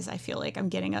it because I feel like I'm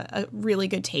getting a really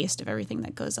good taste of everything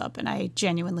that goes up. And I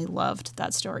genuinely loved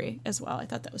that story as well. I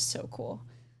thought that was so cool.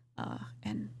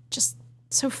 And just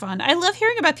so fun. I love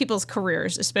hearing about people's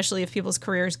careers, especially if people's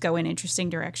careers go in interesting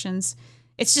directions.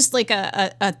 It's just like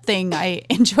a thing I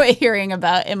enjoy hearing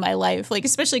about in my life, like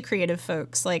especially creative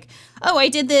folks. Like, oh, I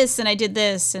did this and I did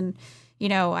this. And,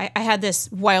 I had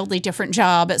this wildly different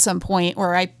job at some point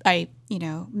where I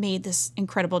made this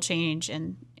incredible change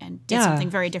and did something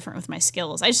very different with my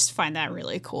skills. I just find that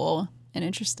really cool and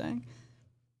interesting.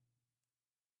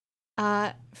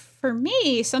 For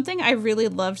me, something I really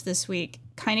loved this week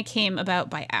kind of came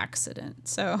about by accident.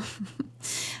 So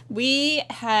we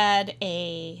had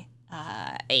a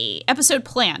episode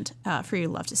planned for You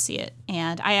Love to See It,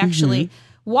 and I actually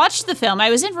watched the film. I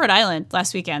was in Rhode Island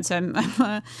last weekend, so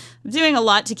I'm doing a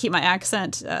lot to keep my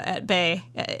accent at bay.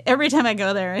 Every time I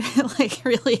go there, it like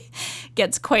really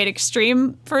gets quite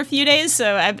extreme for a few days.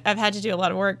 So I've had to do a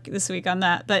lot of work this week on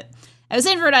that. But I was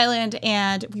in Rhode Island,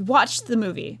 and we watched the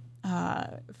movie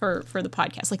for the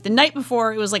podcast. Like the night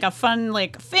before, it was like a fun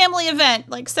like family event.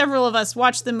 Like several of us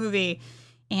watched the movie,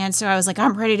 and so I was like,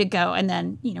 I'm ready to go. And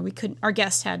then we couldn't. Our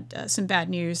guest had some bad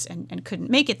news and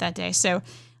couldn't make it that day. So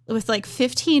with like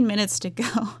 15 minutes to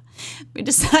go, we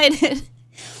decided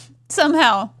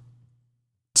somehow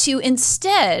to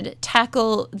instead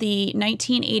tackle the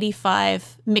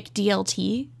 1985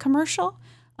 McDLT commercial,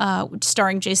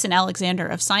 starring Jason Alexander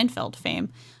of Seinfeld fame,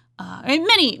 and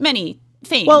many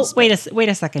fames. Well, wait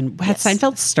a second. Had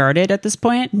Seinfeld started at this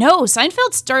point? No,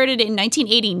 Seinfeld started in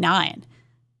 1989.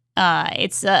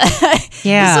 It's this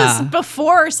was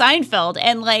before Seinfeld,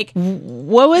 and like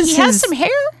what was he has some hair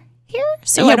here,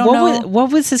 so I don't know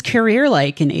what was his career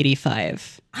like in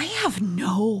 85. I have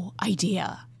no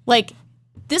idea. Like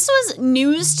this was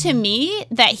news to me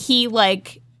that he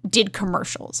like did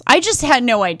commercials. I just had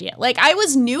no idea. Like I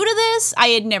was new to this. I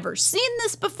had never seen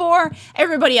this before.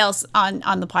 Everybody else on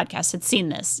the podcast had seen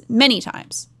this many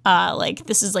times. Like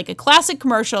this is like a classic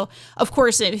commercial. Of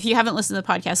course, if you haven't listened to the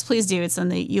podcast, please do. It's on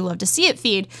the You Love to See It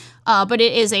feed. But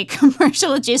it is a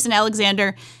commercial with Jason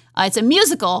Alexander. It's a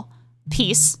musical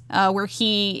piece where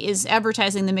he is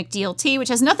advertising the McDLT, which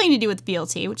has nothing to do with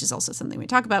BLT, which is also something we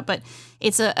talk about, but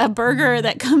it's a burger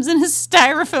that comes in a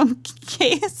styrofoam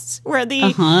case where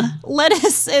the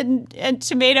lettuce and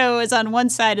tomato is on one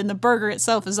side and the burger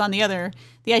itself is on the other.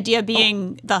 The idea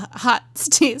being the hot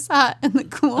stays hot and the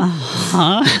cool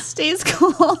stays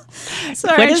cool.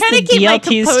 Sorry, what does I'm trying to keep my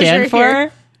composure stand for?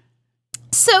 Here.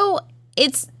 So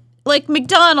it's like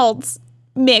McDonald's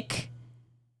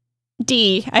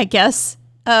D, I guess.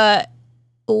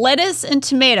 Lettuce and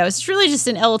tomatoes. It's really just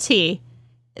an LT.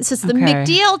 It's just the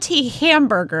McDLT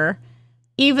hamburger,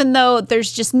 even though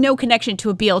there's just no connection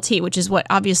to a BLT, which is what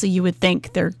obviously you would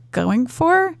think they're going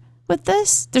for with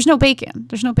this. There's no bacon.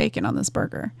 There's no bacon on this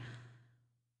burger.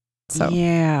 So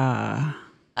yeah.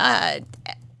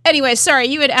 Anyway, sorry,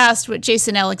 you had asked what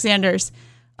Jason Alexander's.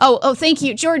 Oh, thank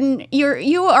you, Jordan.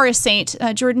 You are a saint.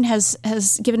 Jordan has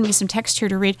given me some text here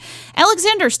to read.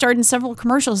 Alexander starred in several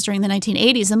commercials during the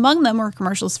 1980s. Among them were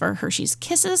commercials for Hershey's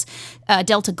Kisses,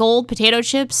 Delta Gold potato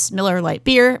chips, Miller Lite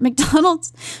beer,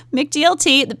 McDonald's,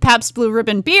 McDLT, the Pabst Blue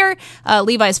Ribbon beer,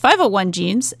 Levi's 501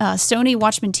 jeans, Sony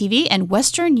Watchman TV, and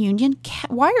Western Union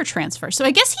wire transfer. So I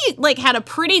guess he like had a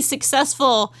pretty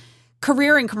successful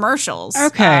career in commercials.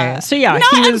 Okay, so yeah,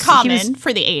 not uncommon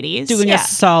for the 80s. Doing a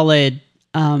solid.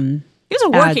 He was a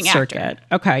working circuit.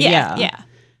 actor. Okay, yeah,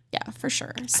 for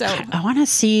sure. So I want to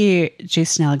see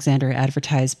Jason Alexander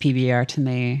advertise PBR to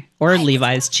me or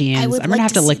Levi's jeans. I'm gonna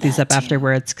have to look these up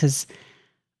afterwards because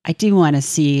I do want to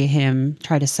see him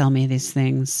try to sell me these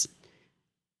things.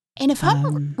 And if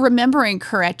I'm remembering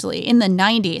correctly, in the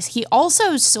 90s, he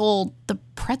also sold the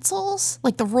pretzels,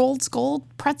 like the Rolled Gold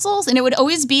pretzels. And it would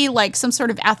always be like some sort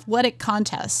of athletic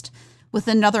contest with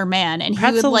another man. And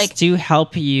pretzels he would like do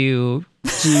help you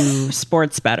do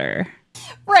sports better.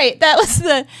 Right. That was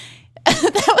the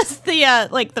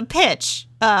like the pitch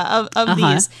of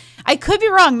these. I could be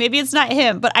wrong. Maybe it's not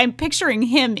him, but I'm picturing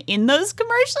him in those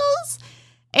commercials.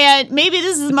 And maybe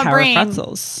this is my brain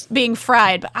being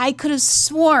fried, but I could have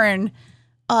sworn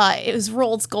it was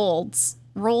Rolled Gold.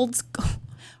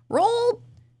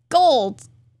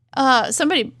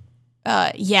 Somebody,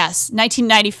 yes,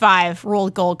 1995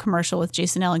 Rolled Gold commercial with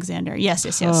Jason Alexander. Yes.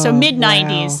 So mid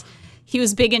 90s. Wow. He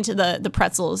was big into the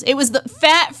pretzels. It was the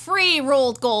fat-free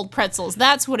Rolled Gold pretzels.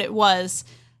 That's what it was.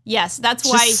 Yes, that's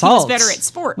why he was better at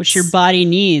sports. Which your body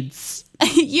needs.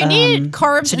 You need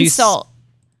carbs and salt.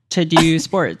 To do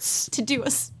sports. To do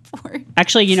a sport.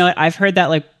 Actually, you know what? I've heard that,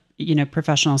 like, you know,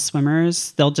 professional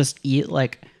swimmers, they'll just eat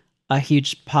like a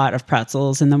huge pot of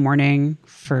pretzels in the morning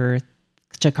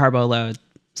to carbo load.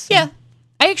 So. Yeah,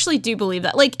 I actually do believe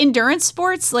that. Like endurance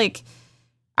sports, like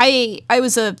I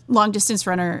was a long distance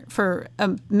runner for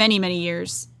many, many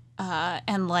years.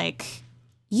 And like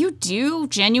you do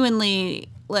genuinely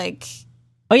like.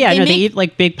 Oh, yeah. They eat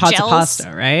like big pots of pasta,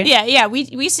 right? Yeah. We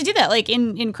used to do that. Like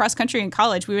in cross country in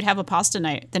college, we would have a pasta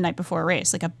night the night before a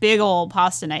race, like a big old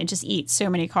pasta night and just eat so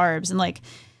many carbs. And like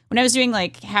when I was doing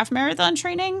like half marathon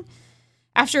training,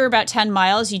 after about 10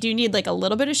 miles, you do need like a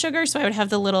little bit of sugar. So I would have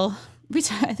the little,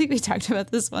 I think we talked about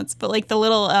this once, but like the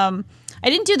little, I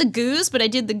didn't do the goos, but I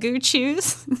did the goo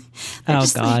chews. Oh,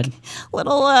 God. Like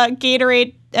little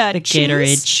Gatorade the chews.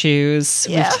 Gatorade chews.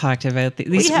 Yeah. We've talked about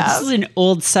these. This is an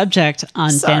old subject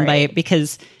on Fan Bite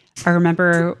because I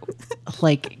remember,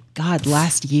 like, God,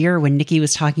 last year when Nikki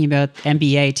was talking about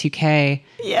NBA 2K,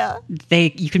 yeah,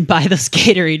 you can buy those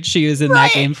Gatorade shoes in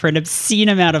that game for an obscene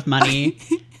amount of money.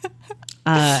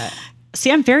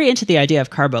 See, I'm very into the idea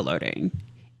of carbo loading.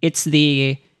 It's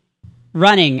the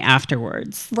running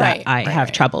afterwards that I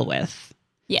have trouble with.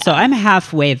 Yeah. So I'm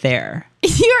halfway there.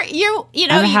 You know,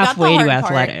 I'm you halfway got the to hard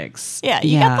athletics. Part. Yeah,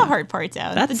 you got the hard part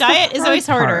down. The diet is always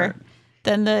harder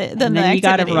than the activity. You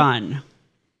got to run.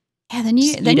 Yeah, then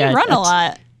you run a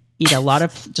lot. Eat a lot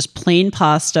of just plain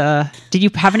pasta. Did you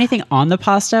have anything on the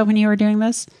pasta when you were doing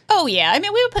this? Oh yeah, I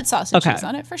mean we would put sausage and cheese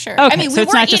on it for sure. Okay. I mean, so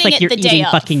it's not just like you're eating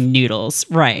fucking noodles,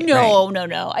 right? No.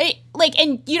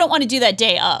 And you don't want to do that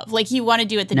day of. Like you want to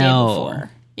do it the day before.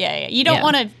 Yeah. You don't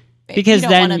want to. Because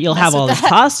then you'll have all this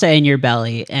pasta in your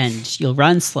belly and you'll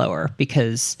run slower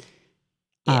because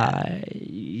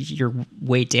you're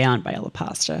weighed down by all the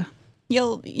pasta.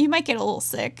 You might get a little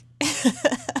sick.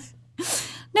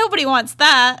 Nobody wants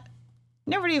that.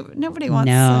 Nobody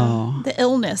wants the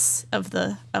illness of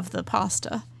the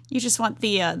pasta. You just want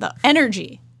the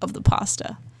energy of the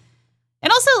pasta.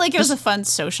 And also, like, it was a fun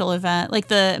social event, like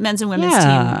the men's and women's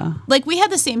team. Like, we had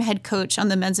the same head coach on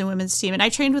the men's and women's team, and I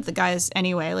trained with the guys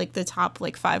anyway, like the top,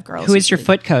 like, 5 girls. Who is your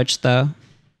foot coach, though?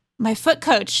 My foot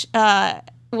coach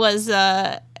was,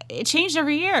 it changed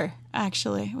every year,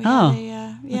 actually. We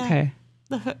had okay.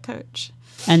 The foot coach.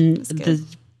 And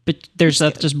but there's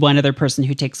just one other person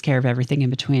who takes care of everything in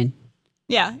between.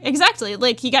 Yeah, exactly.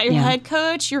 Like you got your head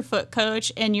coach, your foot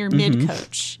coach, and your mid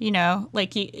coach. You know,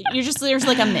 like you're just there's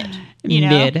like a mid. You know,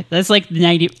 mid. That's like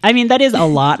 90. I mean, that is a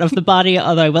lot of the body.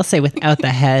 Although I will say, without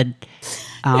the head,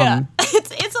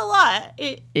 it's a lot.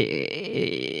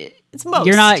 It's most.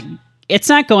 You're not. It's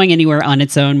not going anywhere on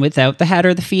its own without the head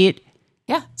or the feet.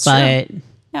 Yeah, but true.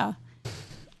 Yeah,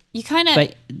 you kind of.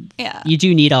 But you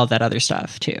do need all that other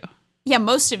stuff too. Yeah,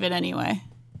 most of it anyway.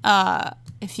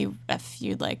 If you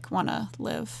like want to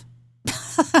live,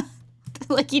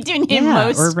 like you do need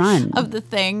most or run. of the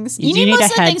things. You need most a of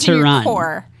the head things to in your run.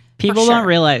 Core. People don't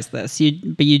realize this.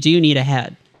 But you do need a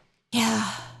head. Yeah,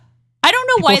 I don't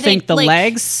know people why think they the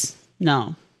legs.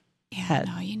 No. Yeah, head.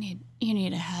 no, you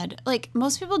need a head. Like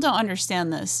most people don't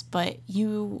understand this, but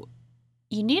you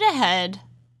need a head,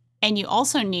 and you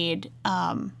also need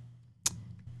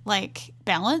like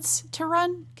balance to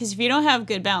run. Because if you don't have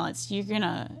good balance, you're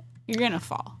gonna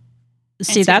fall.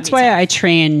 See, that's why I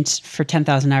trained for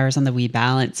 10,000 hours on the Wii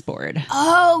Balance board.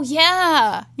 Oh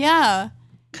yeah.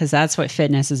 Because that's what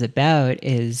fitness is about.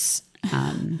 Is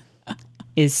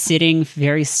sitting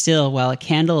very still while a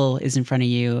candle is in front of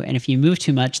you, and if you move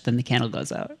too much, then the candle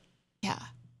goes out. Yeah.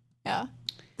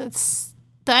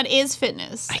 That is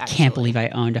fitness. I can't believe I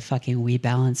owned a fucking Wii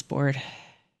Balance board.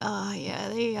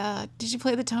 Yeah. Did you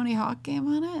play the Tony Hawk game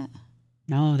on it?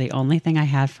 No, the only thing I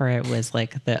had for it was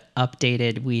like the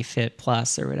updated Wii Fit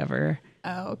Plus or whatever.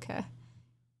 Oh, okay.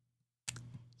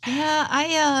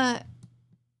 Yeah,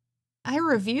 I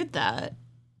reviewed that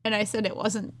and I said it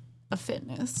wasn't a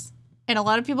fitness. And a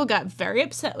lot of people got very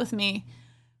upset with me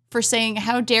for saying,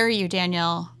 how dare you,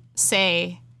 Danielle,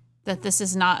 say that this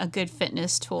is not a good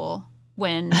fitness tool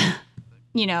when,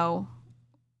 you know,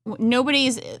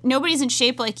 nobody's in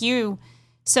shape like you.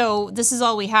 So this is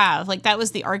all we have. Like, that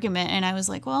was the argument. And I was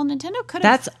like, well, Nintendo could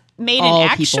have made an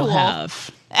actual. People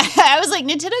have. I was like,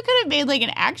 Nintendo could have made like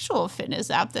an actual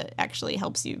fitness app that actually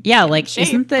helps you. Yeah, like shape,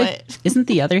 isn't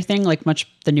the other thing like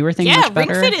the newer thing? Yeah, much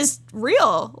better? Ring Fit is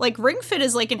real. Like, Ring Fit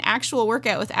is like an actual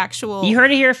workout with actual. You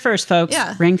heard it here first, folks.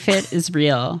 Yeah. Ring Fit is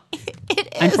real. It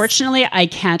is. Unfortunately, I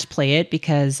can't play it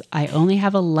because I only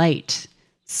have a light.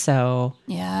 So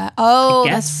yeah. Oh,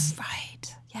 that's right.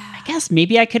 Yeah. I guess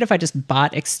maybe I could if I just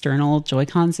bought external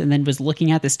Joy-Cons and then was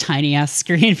looking at this tiny ass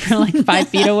screen from like 5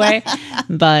 feet away.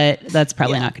 But that's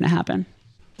probably not going to happen.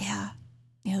 Yeah.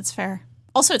 Yeah, that's fair.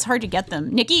 Also, it's hard to get them.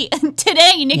 Nikki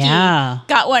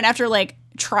got one after like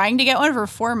trying to get one for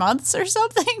 4 months or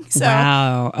something. So,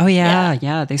 wow. Oh,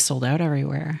 yeah. They sold out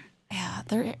everywhere. Yeah,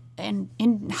 they're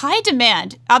in high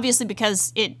demand, obviously,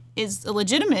 because it is a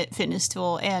legitimate fitness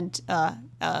tool and,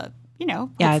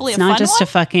 hopefully it's not just a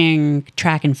fucking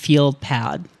track and field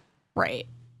pad. Right.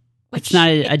 It's not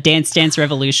a Dance Dance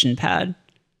Revolution pad.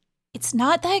 It's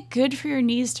not that good for your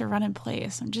knees to run in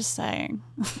place. I'm just saying.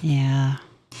 Yeah.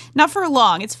 Not for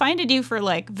long. It's fine to do for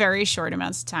like very short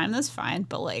amounts of time. That's fine.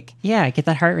 But like, yeah, get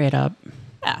that heart rate up.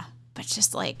 Yeah. But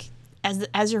just like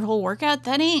as your whole workout,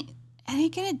 that ain't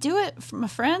gonna do it for my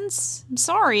friends. I'm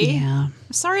sorry. Yeah.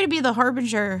 I'm sorry to be the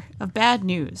harbinger of bad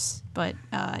news, but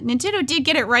Nintendo did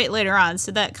get it right later on,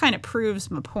 so that kind of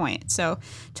proves my point. So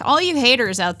to all you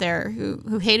haters out there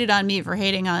who hated on me for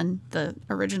hating on the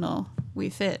original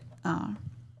Wii Fit, I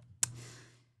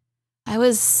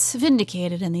was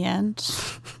vindicated in the end.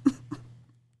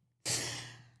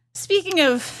 Speaking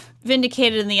of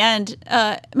vindicated in the end,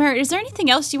 Merritt, is there anything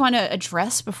else you want to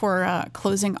address before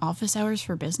closing office hours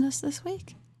for business this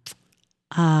week?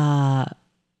 No,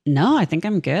 I think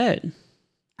I'm good.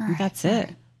 That's it.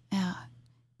 Right. Yeah.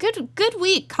 Good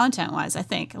week content-wise, I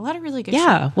think. A lot of really good shit.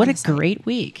 Yeah, what a great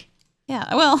week.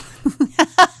 Yeah, well.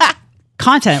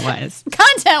 Content-wise.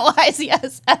 Content-wise,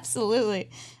 yes, absolutely.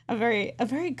 A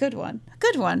very good one. A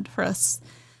good one for us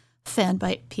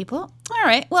Fanbyte people. All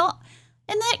right, well,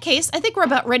 in that case, I think we're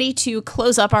about ready to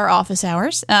close up our office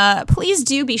hours. Please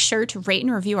do be sure to rate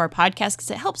and review our podcast because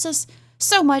it helps us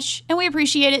so much, and we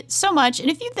appreciate it so much. And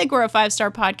if you think we're a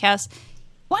 5-star podcast,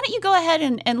 why don't you go ahead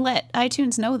and let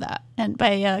iTunes know that, and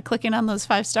by clicking on those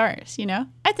 5 stars,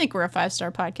 I think we're a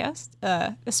 5-star podcast,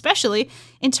 especially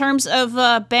in terms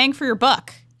of bang for your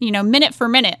buck, minute for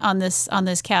minute on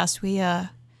this cast.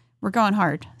 We're going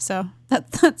hard. So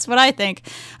that's what I think.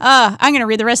 I'm going to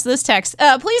read the rest of this text.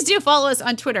 Please do follow us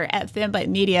on Twitter at Fanbyte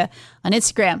Media, on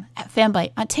Instagram at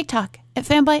Fanbyte, on TikTok at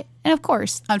Fanbyte, and of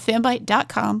course on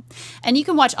fanbyte.com. And you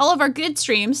can watch all of our good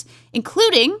streams,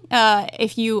 including,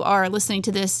 if you are listening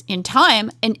to this in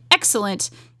time, an excellent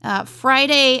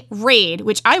Friday raid,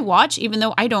 which I watch even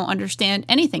though I don't understand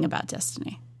anything about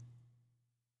Destiny.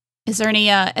 Is there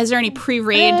any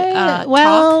pre-raid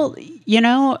talk?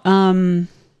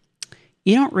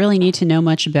 You don't really need to know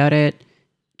much about it.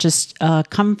 Just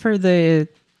come for the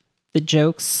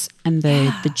jokes and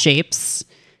the japes.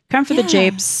 Come for the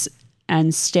japes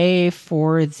and stay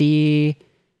for the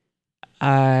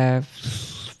I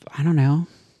don't know.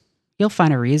 You'll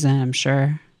find a reason, I'm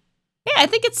sure. Yeah, I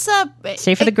think it's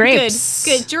stay for the grapes.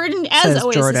 Good. Jordan, as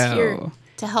always, is here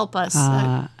to help us.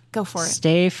 Go for it.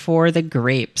 Stay for the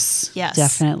grapes. Yes.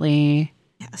 Definitely.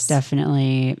 Yes.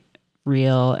 Definitely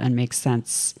real and makes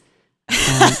sense.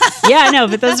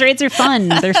 But those raids are fun.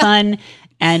 They're fun.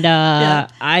 And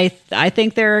I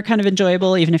think they're kind of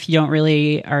enjoyable, even if you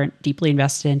aren't deeply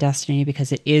invested in Destiny,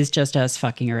 because it is just us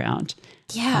fucking around.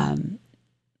 Yeah.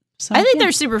 I think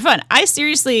they're super fun. I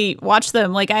seriously watch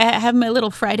them. Like, I have my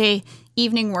little Friday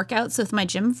evening workouts with my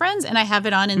gym friends, and I have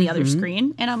it on in the other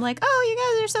screen. And I'm like, oh, you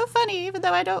guys are so funny, even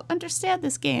though I don't understand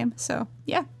this game. So,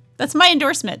 yeah, that's my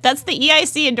endorsement. That's the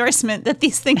EIC endorsement that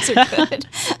these things are good.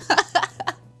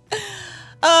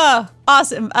 Oh,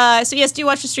 awesome. So yes, do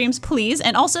watch the streams, please.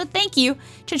 And also thank you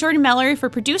to Jordan Mallory for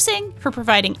producing, for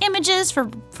providing images, for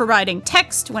providing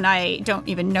text when I don't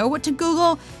even know what to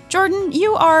Google. Jordan,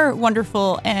 you are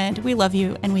wonderful, and we love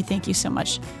you, and we thank you so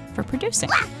much for producing.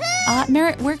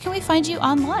 Merritt, where can we find you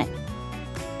online?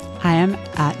 I am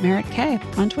at Merritt K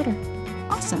on Twitter.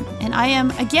 Awesome. And I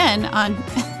am, again, on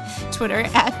Twitter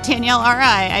at Danielle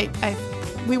R.I.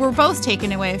 We were both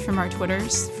taken away from our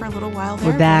Twitters for a little while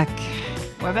there. We're back.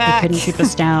 We're back. They couldn't keep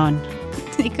us down.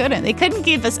 They couldn't. They couldn't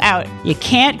keep us out. You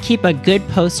can't keep a good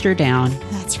poster down.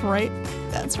 That's right.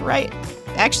 That's right.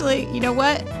 Actually, you know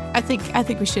what? I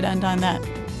think we should end on that.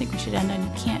 I think we should end on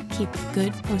you can't keep a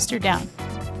good poster down.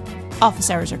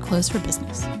 Office hours are closed for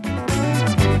business.